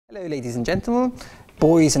Hello ladies and gentlemen,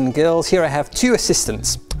 boys and girls. Here I have two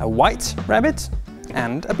assistants, a white rabbit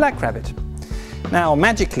and a black rabbit. Now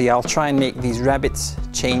magically I'll try and make these rabbits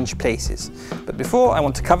change places. But before I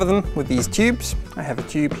want to cover them with these tubes. I have a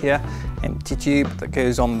tube here, empty tube that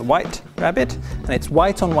goes on the white rabbit, and it's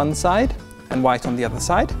white on one side and white on the other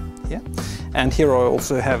side here. And here I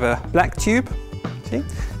also have a black tube, see?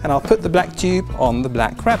 And I'll put the black tube on the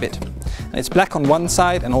black rabbit. And it's black on one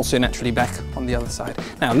side and also naturally black on the other side.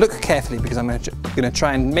 Now look carefully, because I'm going to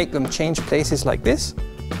try and make them change places like this.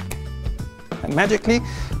 And magically,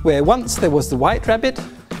 where once there was the white rabbit,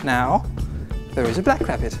 now there is a black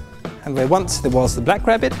rabbit. And where once there was the black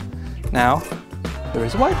rabbit, now there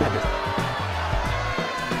is a white rabbit.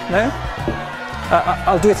 No?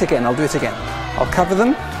 I'll do it again, I'll cover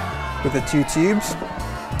them with the two tubes.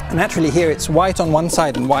 And naturally here it's white on one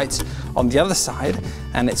side and white on the other side,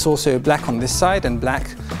 and it's also black on this side and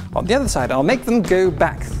black on the other side. I'll make them go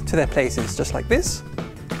back to their places just like this.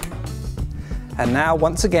 And now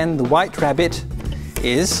once again the white rabbit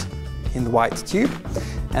is in the white tube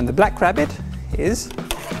and the black rabbit is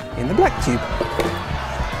in the black tube.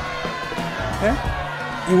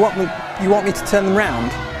 Yeah? You want me to turn them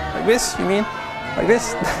round? Like this, you mean? Like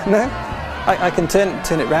this? No? I can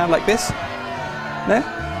turn it round like this? No?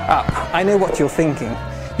 I know what you're thinking.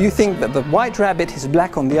 You think that the white rabbit is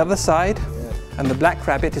black on the other side and the black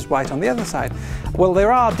rabbit is white on the other side. Well,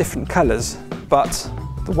 there are different colors, but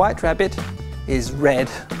the white rabbit is red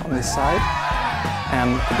on this side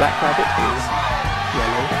and the black rabbit is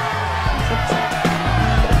yellow on this other side.